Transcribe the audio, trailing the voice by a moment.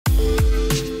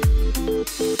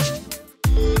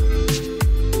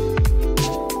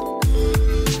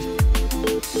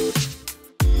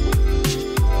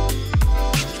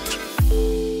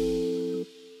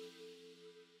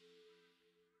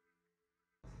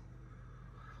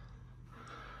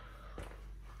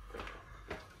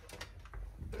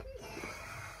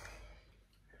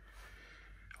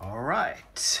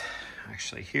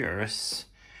actually here is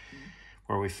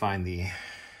where we find the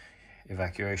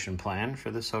evacuation plan for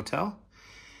this hotel.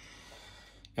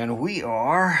 And we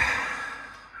are,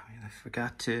 I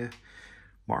forgot to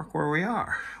mark where we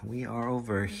are. We are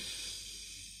over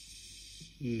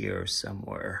here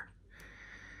somewhere.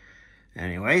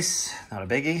 Anyways, not a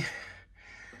biggie.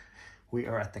 We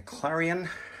are at the Clarion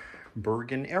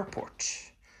Bergen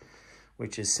Airport,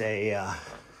 which is a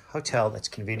hotel that's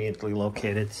conveniently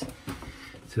located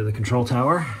to the control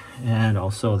tower and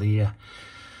also the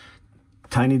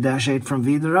tiny Dash 8 from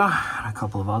Vidra and a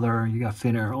couple of other. You got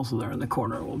Finnair also there in the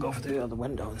corner. We'll go for the other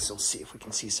window and so see if we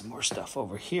can see some more stuff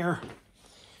over here.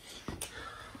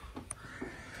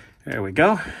 There we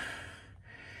go.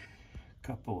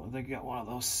 They got one of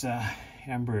those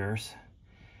Embraers,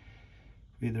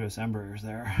 Vidra's Embraers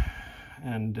there,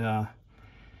 and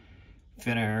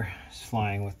Finnair is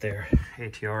flying with their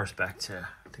ATRs back to,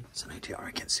 I think it's an ATR,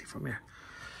 I can't see from here,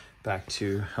 back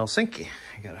to Helsinki.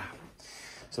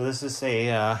 So this is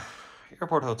a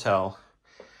airport hotel.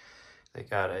 They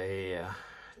got a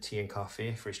tea and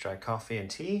coffee, freeze-dried coffee and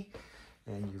tea,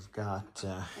 and you've got,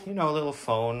 you know, a little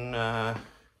phone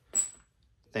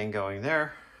thing going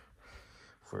there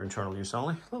for internal use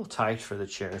only. A little tight for the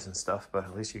chairs and stuff, but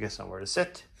at least you get somewhere to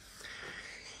sit.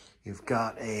 You've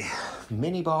got a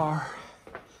mini bar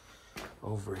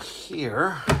over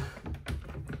here,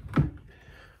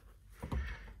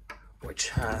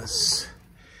 which has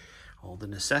all the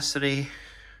necessity.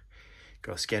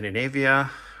 Go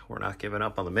Scandinavia. We're not giving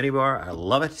up on the mini bar. I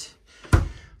love it. I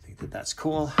think that that's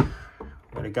cool.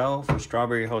 Way to go for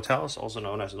Strawberry Hotels, also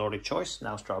known as Nordic Choice,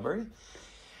 now Strawberry.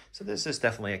 So this is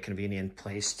definitely a convenient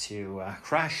place to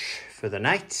crash for the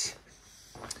night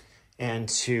and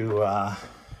to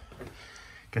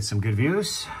get some good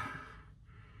views.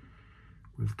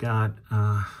 We've got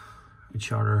a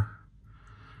charter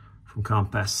from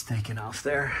Compass taken off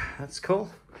there. That's cool.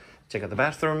 Check out the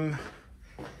bathroom,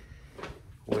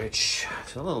 which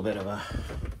is a little bit of a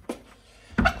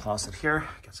closet here.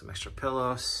 Got some extra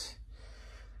pillows.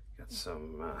 Got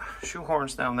some shoe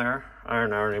horns down there.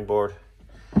 Ironing board.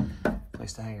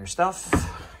 Place to hang your stuff.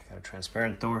 Got a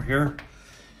transparent door here.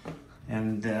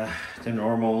 And the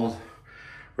normal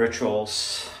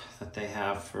rituals that they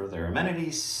have for their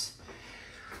amenities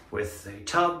with a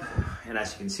tub. And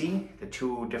as you can see, the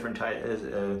two different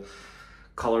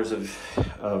colors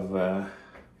of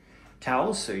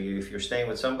towels. So if you're staying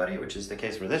with somebody, which is the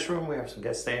case for this room, we have some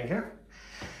guests staying here.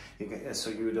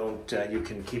 So you don't, you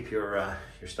can keep your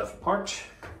stuff apart.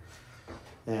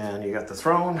 And you got the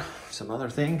throne, some other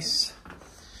things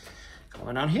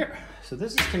going on here. So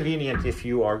this is convenient if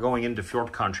you are going into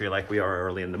fjord country like we are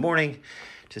early in the morning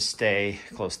to stay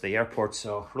close to the airport.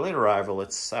 So for late arrival,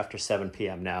 it's after 7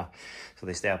 p.m. now. So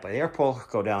they stay out by the airport,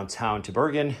 go downtown to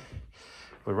Bergen,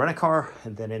 we rent a car,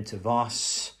 and then into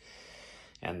Voss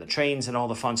and the trains and all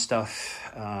the fun stuff,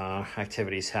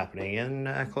 activities happening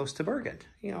in close to Bergen.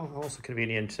 You know, also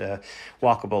convenient,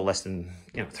 walkable, less than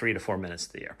 3 to 4 minutes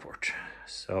to the airport.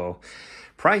 So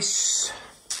price,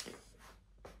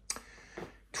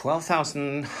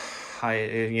 12,000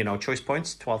 choice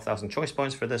points, 12,000 choice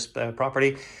points for this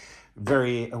property.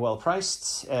 Very well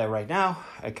priced right now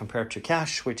compared to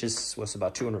cash, which was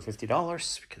about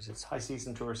 $250 because it's high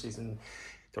season, tourist season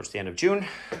towards the end of June.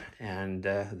 And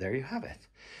there you have it.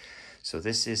 So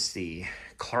this is the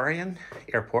Clarion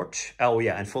Airport. Oh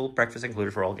yeah, and full breakfast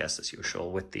included for all guests as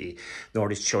usual with the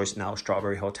Nordic Choice, now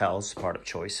Strawberry Hotels, part of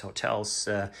Choice Hotels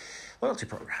loyalty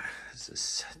program. This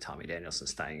is Tommy Danielsen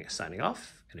signing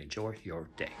off, and enjoy your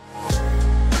day.